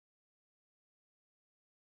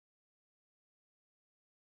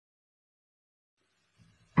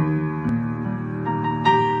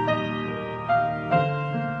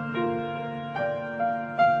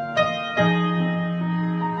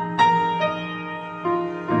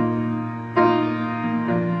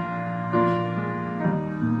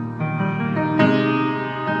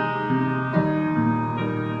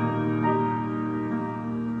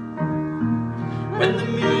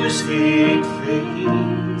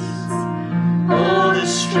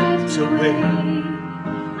away,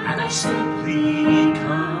 and I simply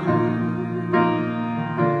come,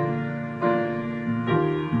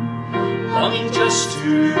 longing just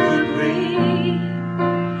to bring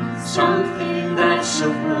something that's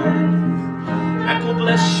of worth that will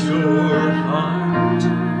bless your heart.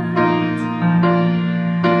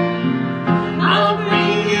 I'll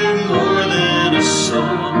bring you more than a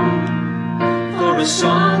song, for a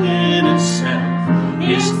song in itself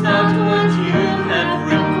is not what you have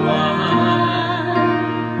required.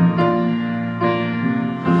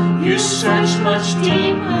 You search much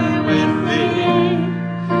deeper within,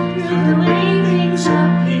 through the way things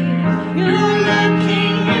appear. You're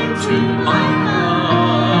looking into my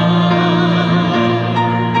heart.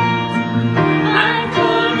 I'm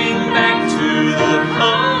coming back to the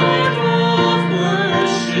heart of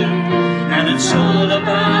worship, and it's all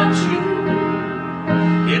about you.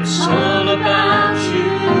 It's all about you,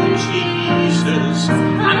 Jesus.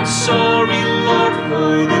 I'm sorry, Lord,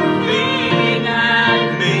 for the thing I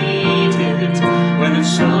made it. When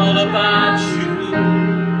it's all about you,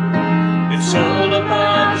 it's all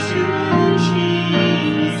about you,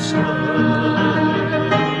 Jesus.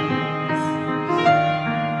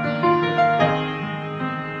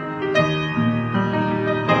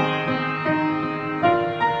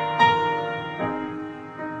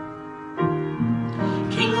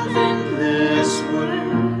 King of endless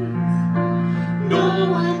worth, no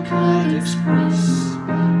one could express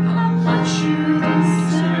how much you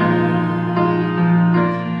deserve.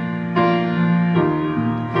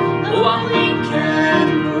 Oh, I'm weak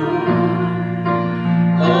and poor,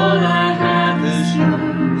 all I have is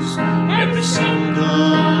yours, every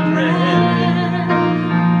single breath.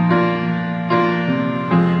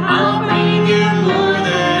 I'll bring you more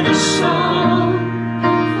than a song,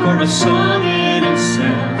 for a song in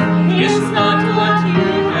itself is not what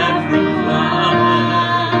you have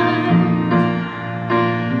required.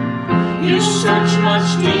 You search much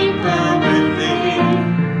deeper within,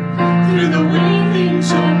 through the way things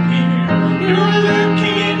appear. You're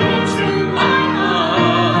looking into my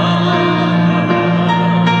heart.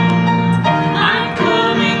 I'm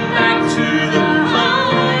coming back to the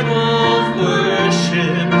heart of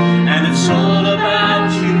worship, and it's all about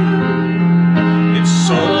you. It's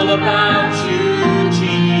all about you,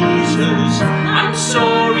 Jesus. I'm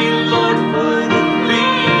sorry, Lord, for the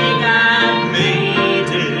thing I made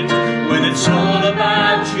it. When it's all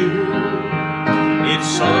about you,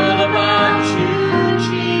 it's all about you,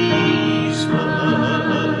 Jesus.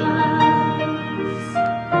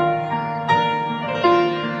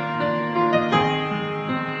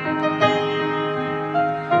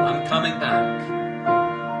 I'm coming back.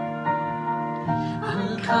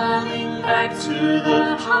 I'm coming back to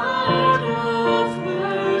the heart of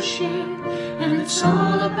worship, and it's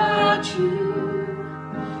all about you.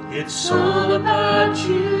 It's all about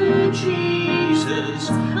you, Jesus.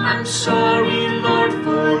 I'm sorry, Lord,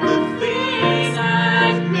 for the thing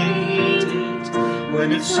I've made it.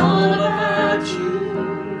 When it's all about you,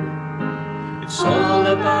 it's all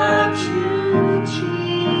about you,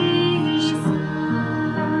 Jesus.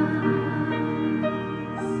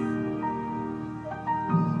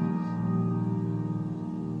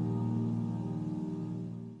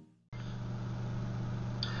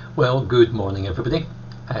 Well, good morning, everybody.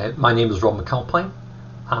 My name is Rob McAlpine.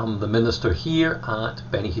 I'm the minister here at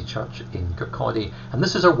Bennochy Church in Kirkcaldy, and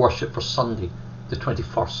this is our worship for Sunday, the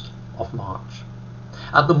 21st of March.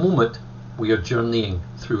 At the moment, we are journeying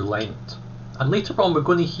through Lent, and later on we're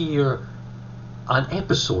going to hear an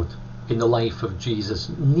episode in the life of Jesus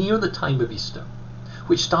near the time of Easter,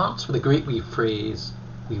 which starts with a great wee phrase,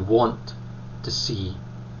 "We want to see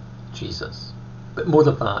Jesus." But more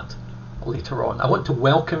of that later on. I want to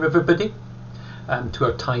welcome everybody to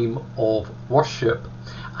our time of worship,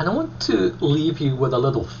 and I want to leave you with a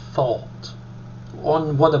little thought.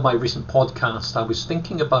 On one of my recent podcasts, I was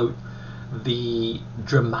thinking about the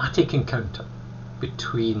dramatic encounter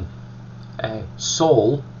between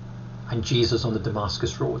Saul and Jesus on the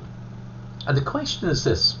Damascus Road. And the question is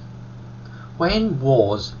this: when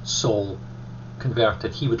was Saul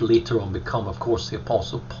converted? He would later on become, of course, the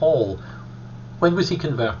Apostle Paul. When was he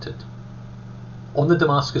converted? On the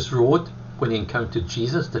Damascus Road, when he encountered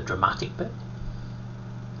Jesus, the dramatic bit?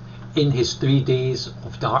 In his 3 days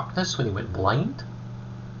of darkness, when he went blind?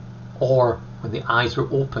 Or when the eyes were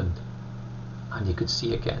opened and he could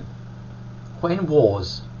see again? When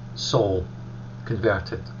was Saul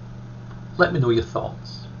converted? Let me know your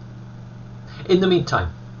thoughts. In the meantime,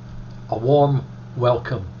 a warm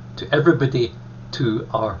welcome to everybody to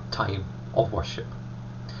our time of worship.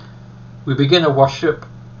 We begin our worship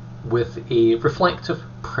with a reflective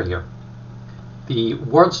prayer. The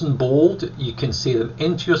words in bold, you can say them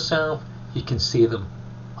into yourself, you can say them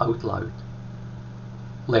out loud.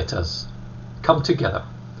 Let us come together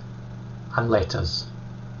and let us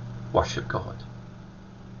worship God.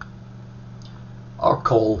 Our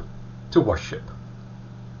call to worship.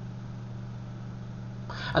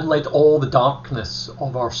 And let all the darkness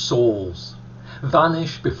of our souls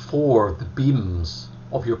vanish before the beams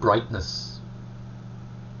of your brightness.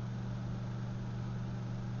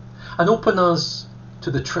 And open us to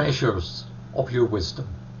the treasures of your wisdom.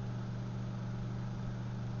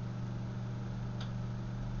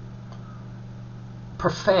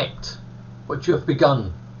 Perfect what you have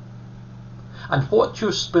begun, and what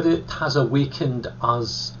your Spirit has awakened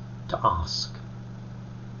us to ask.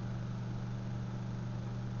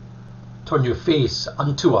 Turn your face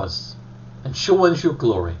unto us and show us your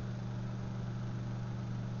glory.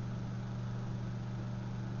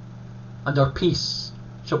 And our peace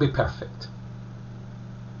shall be perfect.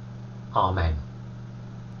 Amen.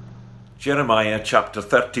 Jeremiah chapter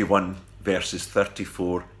 31, verses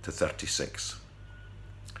 34 to 36.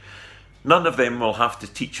 None of them will have to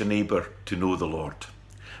teach a neighbour to know the Lord,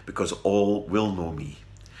 because all will know me,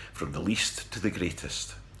 from the least to the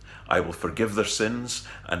greatest. I will forgive their sins,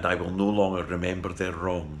 and I will no longer remember their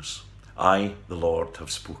wrongs. I, the Lord,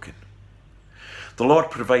 have spoken. The Lord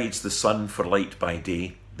provides the sun for light by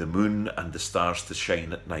day, the moon and the stars to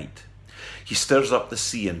shine at night. He stirs up the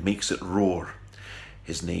sea and makes it roar.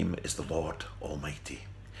 His name is the Lord Almighty.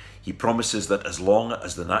 He promises that as long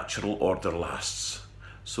as the natural order lasts,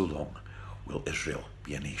 so long will Israel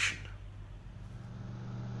be a nation.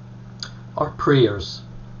 Our prayers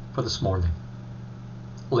for this morning.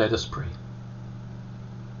 Let us pray.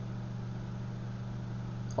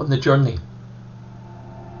 On the journey,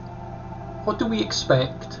 what do we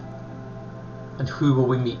expect and who will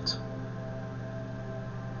we meet?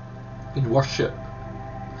 In worship,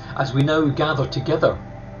 as we now gather together,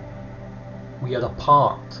 we are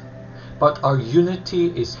apart, but our unity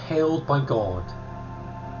is held by God.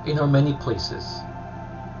 In our many places,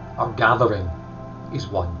 our gathering is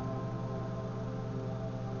one.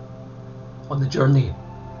 On the journey,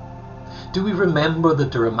 do we remember the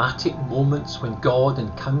dramatic moments when God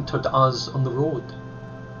encountered us on the road?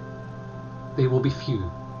 They will be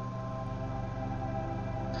few.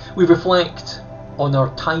 We reflect on our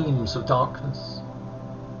times of darkness,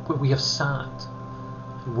 where we have sat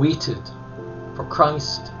and waited for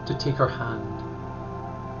Christ to take our hand.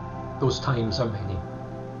 Those times are many.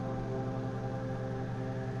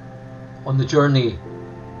 On the journey,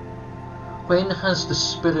 when has the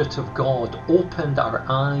Spirit of God opened our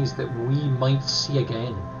eyes that we might see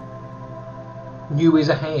again? New ways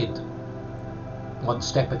ahead, one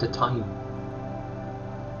step at a time.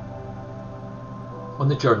 On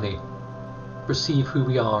the journey, receive who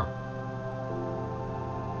we are.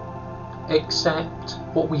 Accept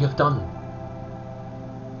what we have done.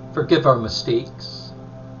 Forgive our mistakes.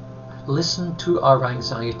 Listen to our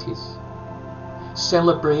anxieties.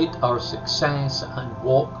 Celebrate our success and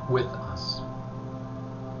walk with us.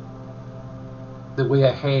 The way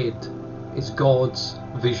ahead is God's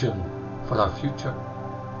vision for our future.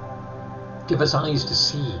 Give us eyes to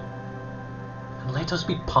see, and let us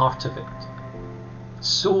be part of it.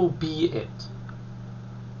 So be it.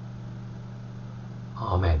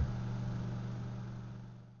 Amen.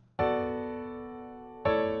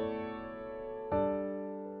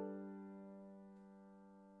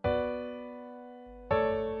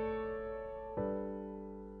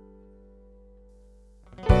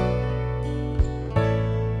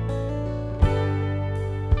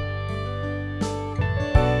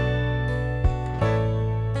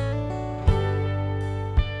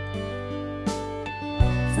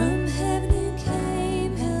 From heaven you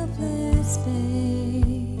came, helpless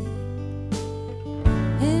babe.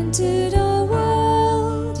 Entered our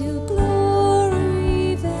world, your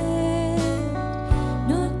glory veiled,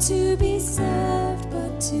 not to be served,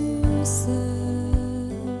 but to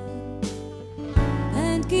serve,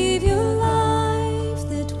 and give your life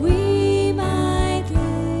that we might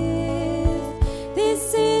live.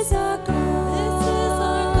 This is our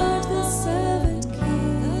God, the servant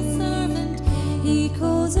King. He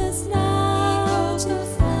calls us now to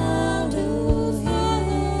follow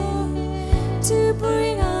Him, to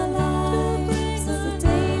bring our lives as a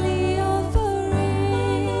daily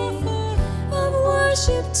offering of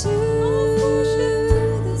worship to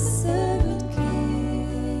the servant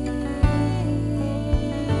King.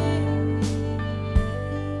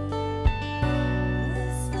 The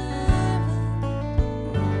servant.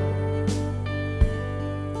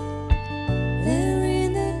 There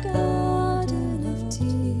in the garden of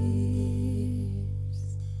tears,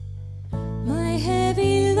 my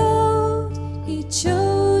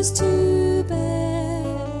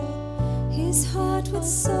its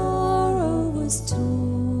sorrow was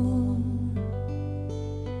torn.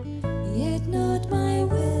 Yet not my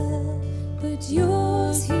will, but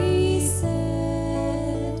yours, he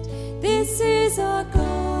said. This is our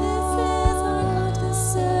God, the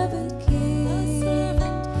servant King.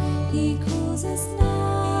 He calls us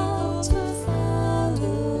now to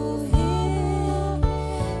follow him,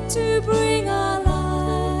 to bring our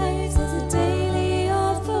lives as a daily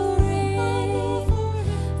offering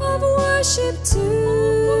of worship to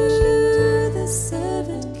the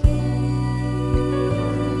servant King.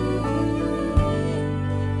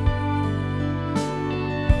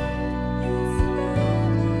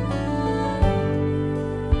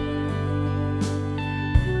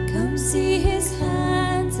 Come see his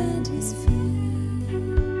hands and his feet,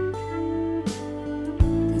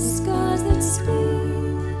 the scars that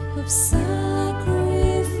speak of sacrifice,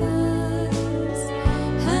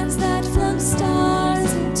 hands that flung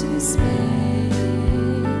stars into space,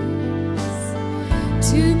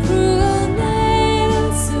 to cruel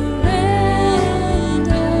nails surrendered.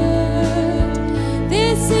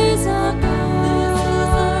 This is our God,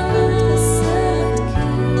 the servant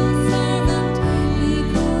King. He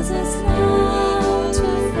calls us now to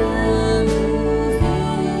follow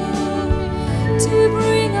him, to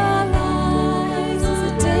bring our lives as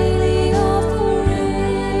a daily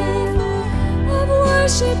offering of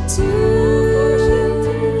worship to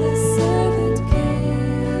the servant King.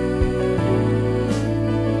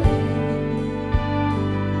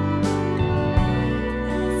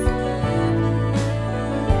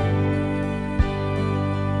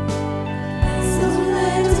 So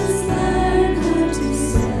let us learn how to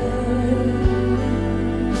serve,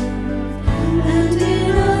 and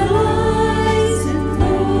in our lives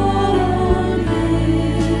implore on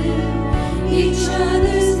him each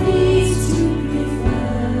other's needs to prefer.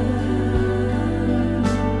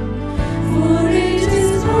 For it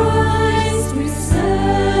is Christ we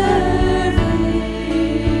serve.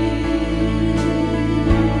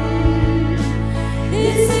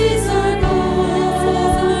 This is our God,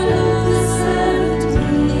 the servant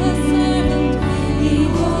King. He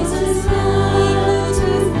calls us now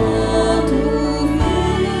to follow him,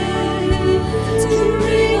 to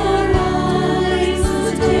bring our lives as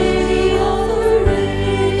a daily offering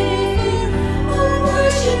of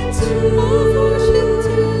worship to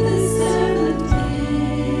the servant King.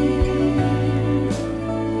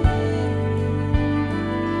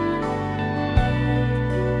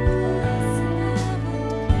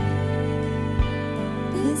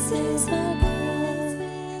 This is our God,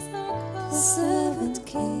 the servant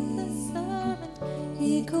King.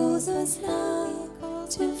 He calls us now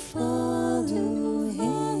to follow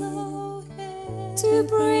him, to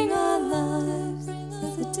bring our lives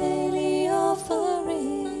as a daily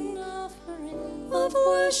offering of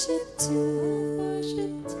worship to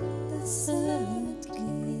the servant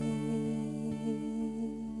King.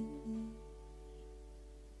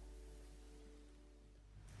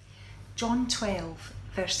 John 12,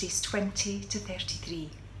 verses 20 to 33.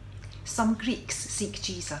 Some Greeks seek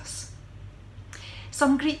Jesus.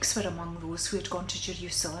 Some Greeks were among those who had gone to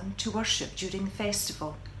Jerusalem to worship during the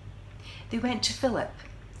festival. They went to Philip,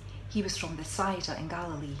 he was from Bethsaida in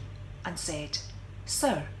Galilee, and said,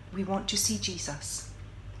 "Sir, we want to see Jesus."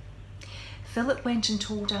 Philip went and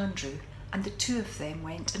told Andrew, and the two of them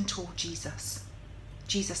went and told Jesus.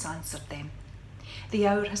 Jesus answered them, "The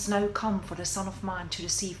hour has now come for the Son of Man to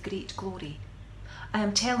receive great glory. I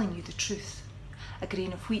am telling you the truth. A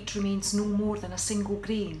grain of wheat remains no more than a single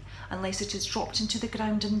grain unless it is dropped into the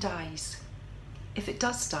ground and dies. If it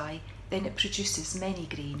does die, then it produces many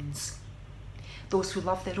grains. Those who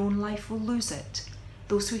love their own life will lose it.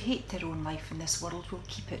 Those who hate their own life in this world will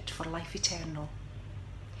keep it for life eternal.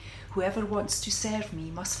 Whoever wants to serve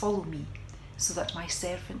me must follow me, so that my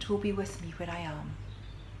servant will be with me where I am.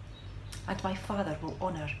 And my Father will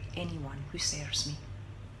honour anyone who serves me."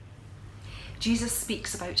 Jesus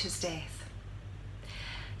speaks about his death.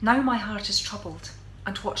 "Now my heart is troubled,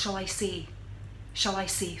 and what shall I say? Shall I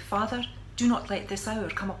say, 'Father, do not let this hour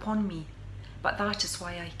come upon me'? But that is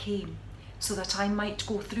why I came, so that I might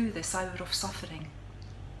go through this hour of suffering.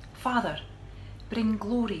 Father, bring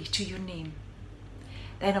glory to your name."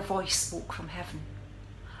 Then a voice spoke from heaven,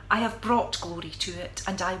 "I have brought glory to it,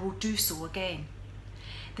 and I will do so again."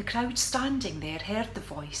 The crowd standing there heard the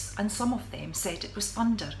voice, and some of them said it was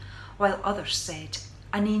thunder, while others said,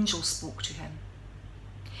 "An angel spoke to him."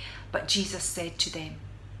 But Jesus said to them,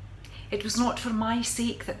 "It was not for my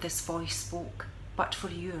sake that this voice spoke, but for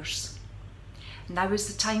yours. Now is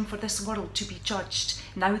the time for this world to be judged.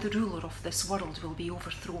 Now the ruler of this world will be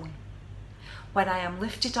overthrown. When I am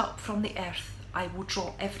lifted up from the earth, I will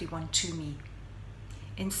draw everyone to me."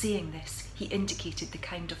 In saying this, he indicated the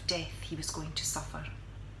kind of death he was going to suffer.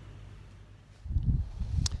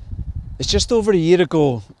 It's just over a year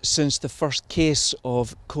ago since the first case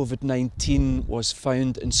of COVID-19 was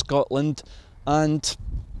found in Scotland, and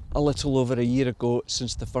a little over a year ago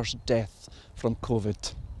since the first death from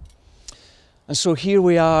COVID. And so here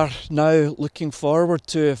we are now, looking forward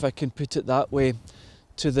to, if I can put it that way,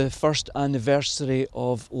 to the first anniversary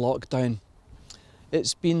of lockdown.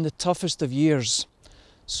 It's been the toughest of years.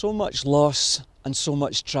 So much loss and so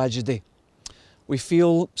much tragedy. We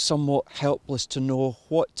feel somewhat helpless to know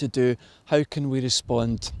what to do. How can we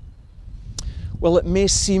respond? Well, it may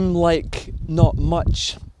seem like not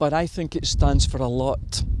much, but I think it stands for a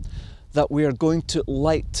lot. That we are going to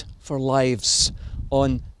light for lives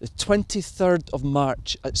on the 23rd of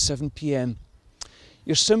March at 7 p.m.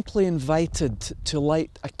 You're simply invited to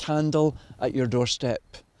light a candle at your doorstep.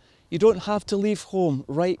 You don't have to leave home,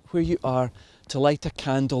 right where you are, to light a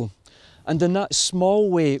candle. And in that small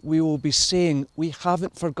way, we will be saying we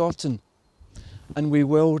haven't forgotten, and we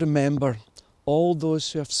will remember all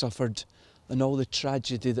those who have suffered and all the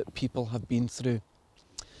tragedy that people have been through.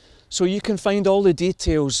 So you can find all the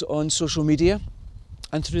details on social media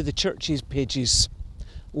and through the church's pages.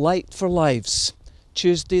 Light for Lives,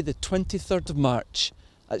 Tuesday the 23rd of March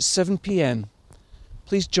at 7 p.m.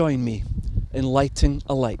 Please join me in lighting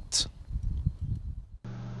a light.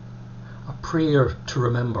 A prayer to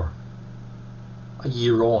remember, a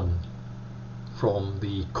year on from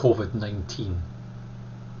the COVID-19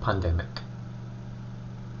 pandemic.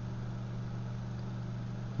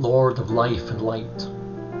 Lord of life and light,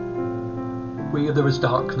 where there is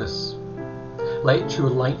darkness, let your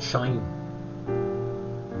light shine,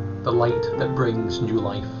 the light that brings new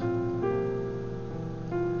life.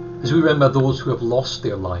 As we remember those who have lost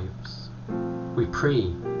their lives, we pray,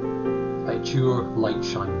 let your light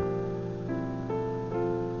shine.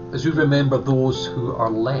 As we remember those who are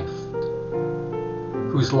left,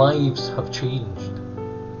 whose lives have changed,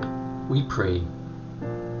 we pray,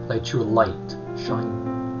 let your light shine.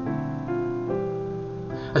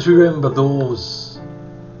 As we remember those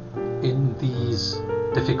in these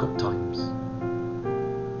difficult times,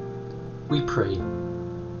 we pray,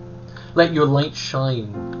 let your light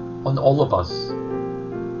shine on all of us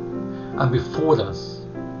and before us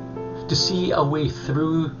to see a way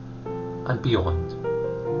through and beyond.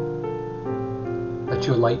 Let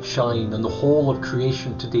your light shine on the whole of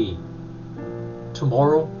creation today,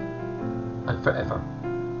 tomorrow and forever.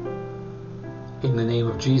 In the name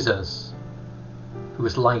of Jesus, who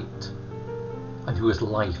is light and who is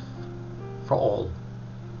life for all.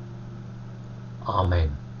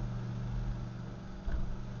 Amen.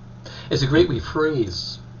 It's a great wee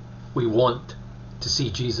phrase, we want to see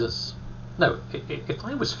Jesus. Now, if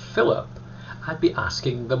I was Philip, I'd be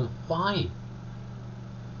asking them why.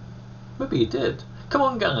 Maybe he did. Come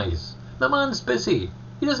on guys, my man's busy,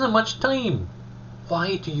 he doesn't have much time.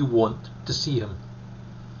 Why do you want to see him?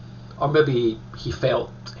 Or maybe he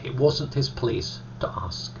felt it wasn't his place to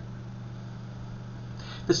ask.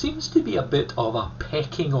 There seems to be a bit of a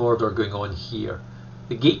pecking order going on here.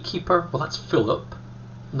 The gatekeeper, well, that's Philip,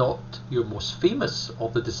 not your most famous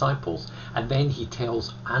of the disciples, and then he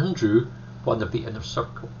tells Andrew, one of the inner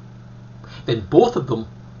circle. Then both of them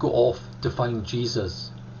go off to find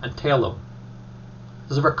Jesus and tell him,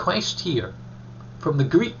 there's a request here from the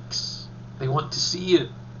Greeks, they want to see you.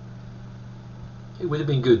 It would have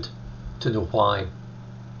been good to know why.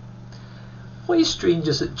 What is strange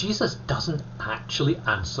is that Jesus doesn't actually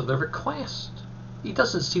answer the request. He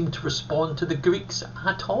doesn't seem to respond to the Greeks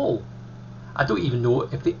at all. I don't even know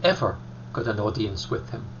if they ever got an audience with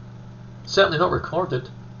him. Certainly not recorded.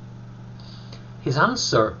 His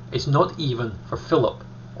answer is not even for Philip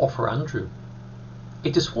or for Andrew.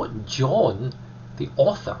 It is what John, the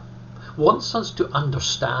author, wants us to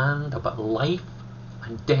understand about life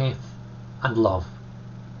and death and love.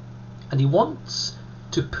 And he wants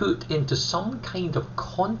to put into some kind of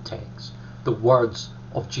context the words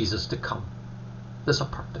of Jesus to come. There's a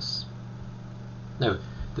purpose. Now,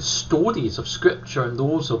 the stories of Scripture, and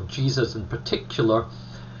those of Jesus in particular,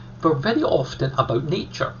 were very often about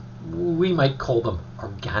nature. We might call them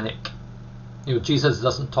organic. Jesus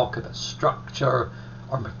doesn't talk about structure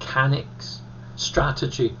or mechanics,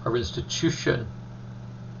 strategy or institution.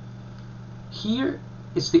 Here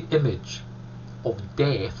is the image of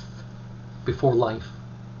death before life.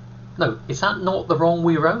 Now, is that not the wrong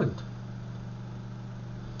way round?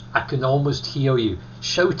 I can almost hear you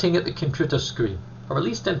shouting at the computer screen, or at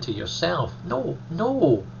least into yourself.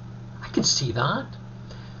 No, I can see that.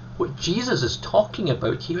 What Jesus is talking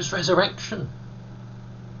about here is resurrection.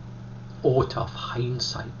 Oh, to have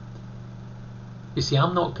hindsight. You see,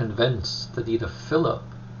 I'm not convinced that either Philip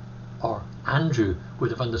or Andrew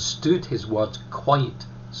would have understood his words quite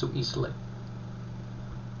so easily.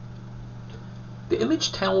 The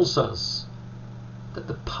image tells us that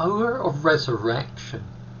the power of resurrection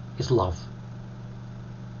is love.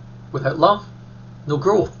 Without love, no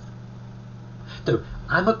growth. Now,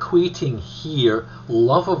 I'm equating here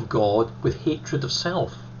love of God with hatred of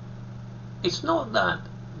self. It's not that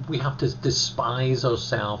we have to despise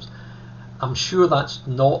ourselves. I'm sure that's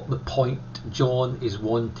not the point John is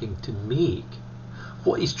wanting to make.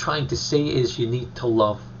 What he's trying to say is you need to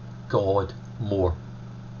love God more.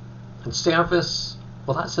 And service,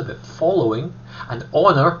 well, that's about following. And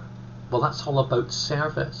honour, well, that's all about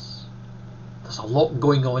service. There's a lot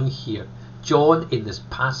going on here. John, in this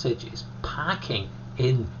passage, is packing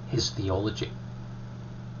in his theology.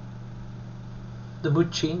 The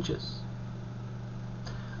mood changes.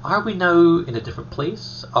 Are we now in a different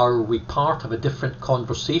place? Are we part of a different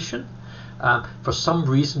conversation? For some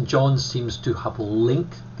reason, John seems to have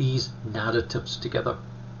linked these narratives together.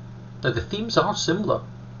 Now, the themes are similar,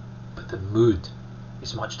 but the mood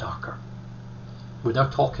is much darker. We're now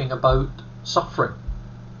talking about suffering,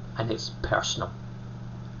 and it's personal.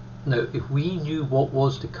 Now, if we knew what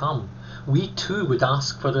was to come, we too would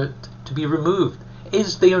ask for it to be removed.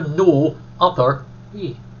 Is there no other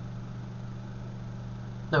way?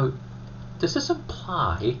 Now, does this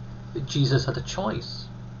imply that Jesus had a choice?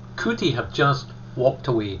 Could he have just walked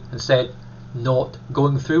away and said, not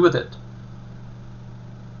going through with it?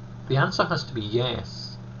 The answer has to be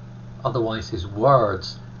yes. Otherwise his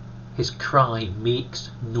words, his cry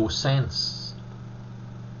makes no sense.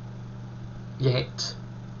 Yet,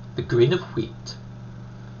 the grain of wheat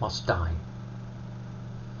must die.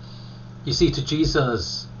 You see, to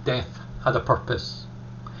Jesus, death had a purpose.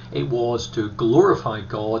 It was to glorify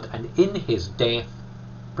God and in his death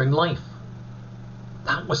bring life.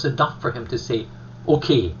 That was enough for him to say,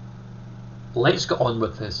 okay, let's get on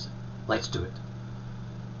with this, let's do it.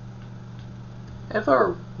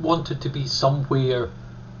 Ever wanted to be somewhere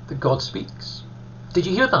that God speaks? Did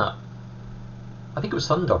you hear that? I think it was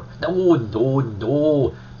thunder.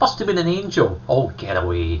 No. Must have been an angel. Oh, get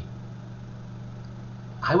away.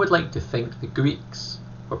 I would like to think the Greeks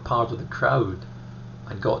were part of the crowd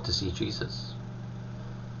and got to see Jesus.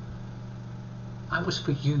 That was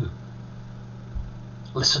for you.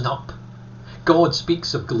 Listen up. God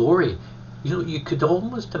speaks of glory. You know, you could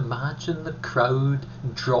almost imagine the crowd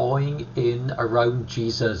drawing in around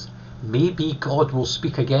Jesus. Maybe God will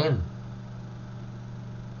speak again.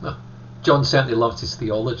 Well, John certainly loves his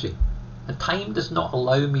theology, and time does not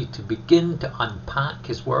allow me to begin to unpack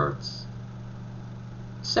his words.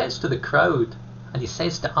 He says to the crowd, and he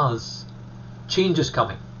says to us, change is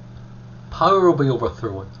coming. Power will be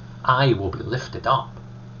overthrown. I will be lifted up.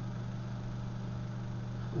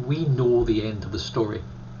 We know the end of the story,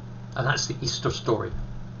 and that's the Easter story.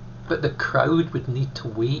 But the crowd would need to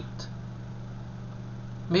wait.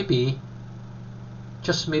 Maybe,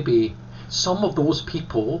 just maybe, some of those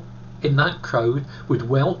people in that crowd would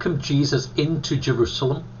welcome Jesus into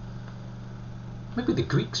Jerusalem. Maybe the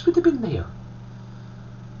Greeks would have been there.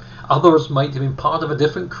 Others might have been part of a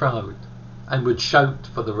different crowd and would shout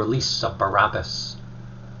for the release of Barabbas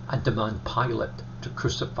and demand Pilate to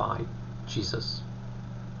crucify Jesus.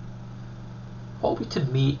 What are we to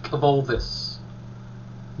make of all this?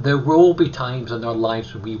 There will be times in our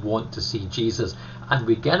lives when we want to see Jesus and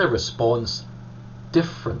we get a response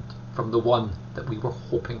different from the one that we were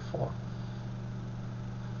hoping for.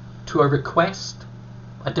 To our request,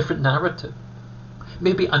 a different narrative.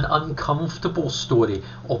 Maybe an uncomfortable story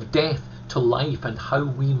of death to life and how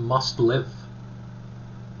we must live.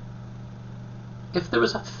 If there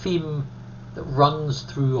is a theme that runs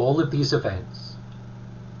through all of these events,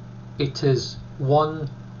 it is one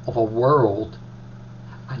of a world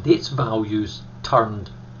and its values turned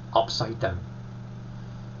upside down.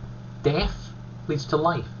 Death leads to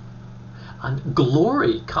life, and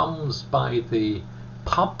glory comes by the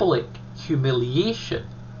public humiliation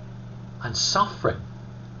and suffering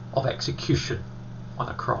of execution on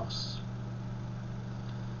a cross.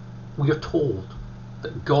 We are told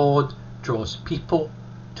that God draws people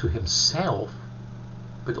to himself,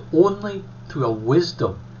 but only through a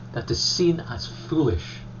wisdom that is seen as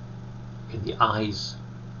foolish in the eyes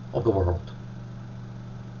of the world.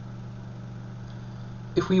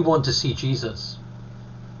 If we want to see Jesus,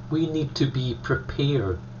 we need to be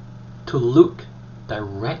prepared to look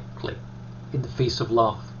directly in the face of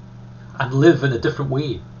love and live in a different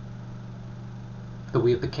way. The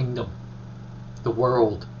way of the kingdom, the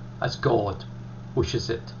world as God wishes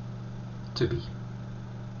it to be.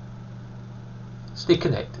 Stay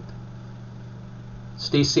connected.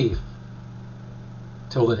 Stay safe.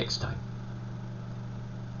 Till the next time.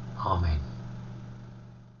 Amen.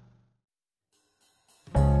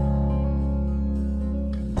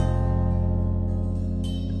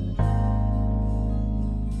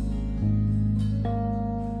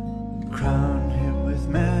 Crown him with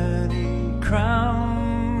many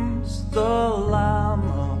crowns, the Lamb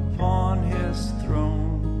upon his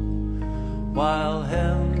throne, while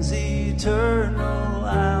heaven's eternal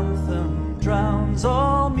anthem drowns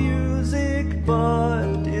all music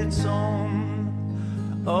but its own.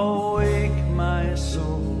 Awake, my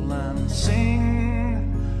soul, and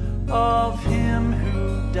sing of him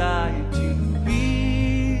who died to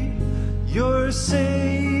be your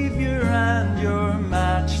Savior and your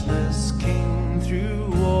matchless King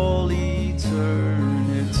through all eternity.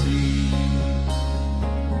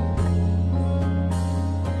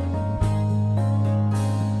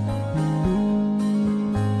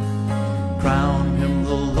 Crown him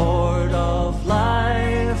the Lord of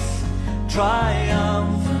life,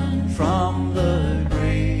 triumphant from the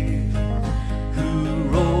grave, who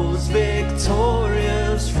rose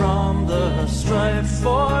victorious from the strife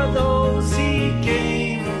for those he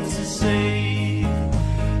came to save.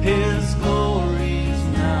 His glories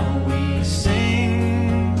now we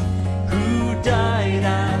sing, who died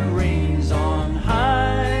and reigns on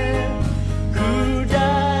high, who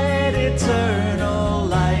died eternal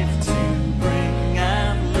life to bring,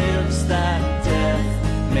 and lives that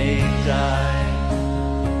death may die.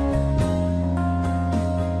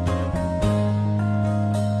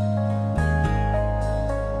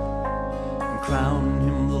 Crown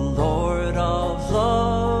him the Lord of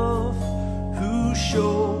love, who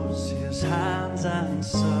shows his hands and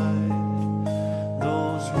side,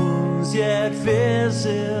 those wounds yet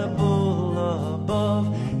visible above,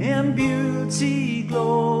 in beauty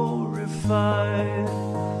glorified.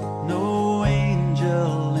 No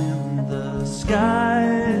angel in the sky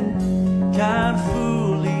can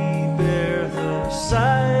fully bear the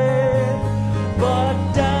sight,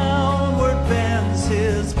 but downward bends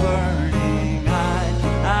his burning eye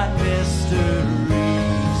at mystery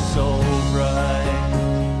so bright.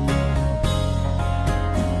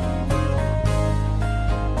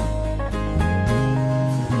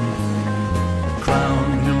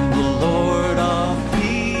 Crown him the Lord of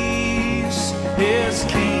peace, his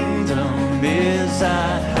kingdom is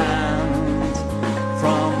at hand.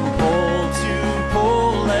 From pole to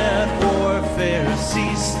pole let warfare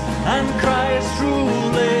cease, and Christ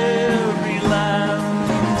rule every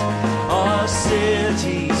land. Our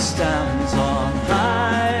city stands on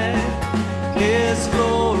high, his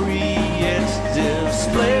glory it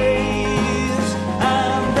displays,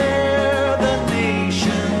 and there the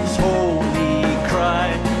nations holy cry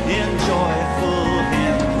in joyful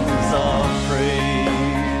hymns of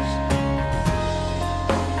praise.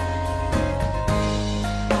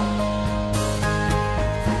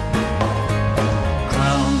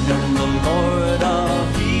 Crown him the Lord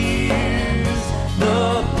of years, the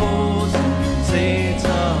potentate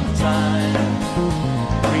of time,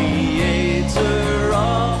 creator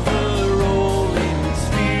of the rolling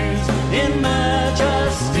spheres, in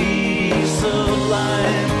majesty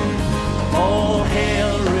sublime. All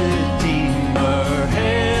hail, Redeemer,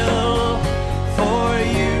 hail, for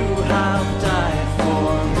you have died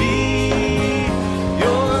for me.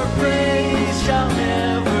 Your praise shall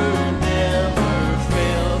never, never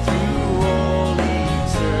fail through all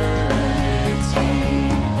eternity.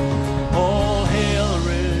 All hail,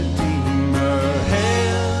 Redeemer,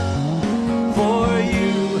 hail, for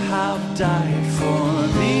you have died for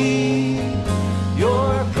me.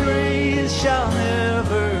 Your praise shall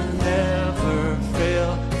never, never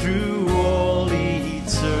fail through all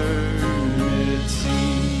eternity.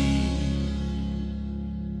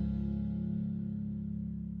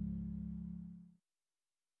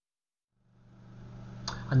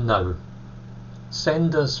 And now,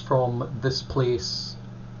 send us from this place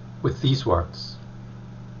with these words.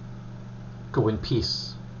 Go in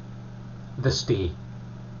peace, this day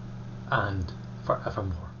and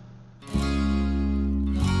forevermore.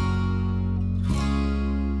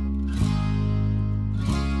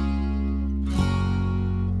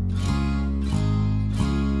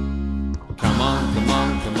 Come on, come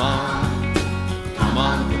on, come on. Come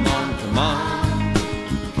on, come on, come on.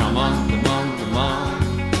 Come on, come on, come on.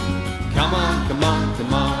 Come on, come on,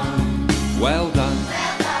 come on. Well done.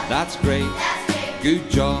 That's great. Good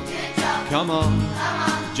job. Come on.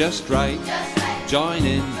 Just right. Join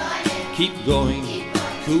in. Keep going.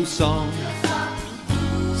 Cool song.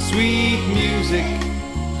 Sweet music.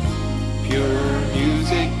 Pure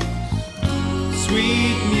music.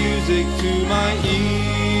 Sweet music to my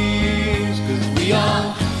ears. 'Cause we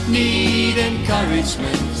all need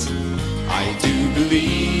encouragement. I do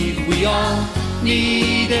believe we all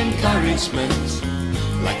need encouragement.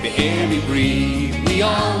 Like the air we breathe, we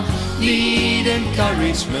all need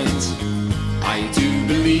encouragement. I do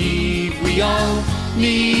believe we all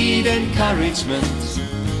need encouragement.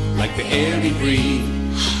 Like the air we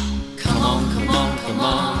breathe. Come on, come on, come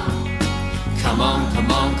on. Come on,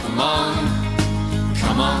 come on, come on.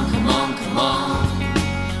 Come on, come on, come on.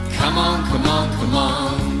 Come on, come on, come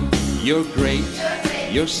on. You're great,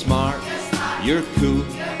 you're smart, you're cool,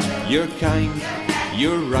 you're kind,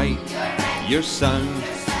 you're right, you're sound,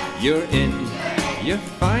 you're in, you're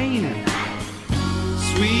fine.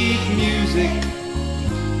 Sweet music,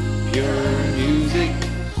 pure music,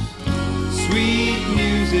 sweet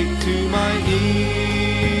music to my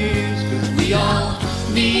ears. 'Cause we all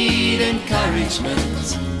need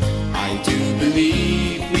encouragement. I do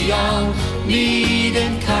believe we all need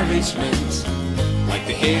encouragement. Like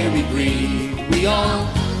the air we breathe, we all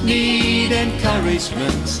need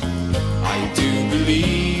encouragement. I do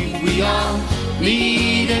believe we all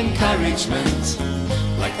need encouragement.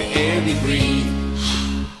 Like the air we breathe.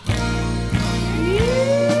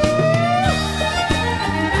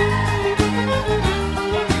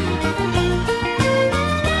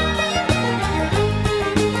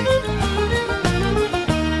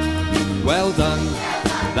 Well done,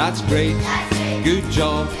 that's great, good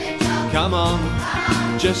job, come on,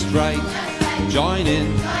 just right, join in,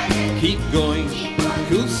 keep going,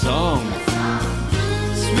 cool song.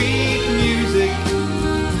 Sweet music,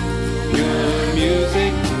 pure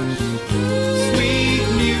music, sweet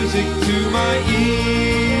music to my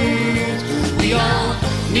ears. 'Cause we all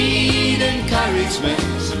need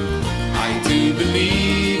encouragement. I do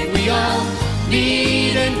believe we all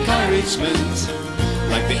need encouragement.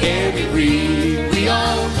 Like the air we breathe, we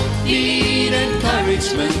all need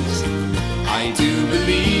encouragement. I do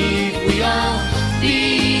believe we all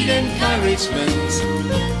need encouragement.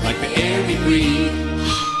 Like the air we breathe.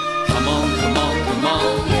 Come on, come on, come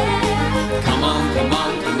on. Come on, come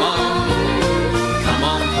on, come on. Come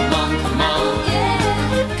on, come on, come on.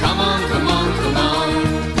 Come on, come on, come on.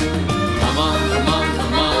 Come on, come on,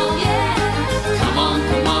 come on. Come on,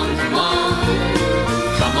 come on, come on.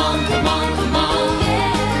 Come on, come on, come on.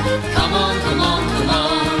 Come on, come on, come on.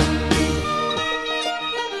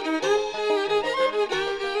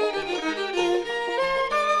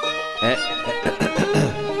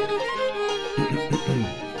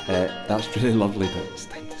 That's really lovely, but it's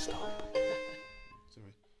time to stop.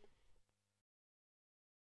 Sorry.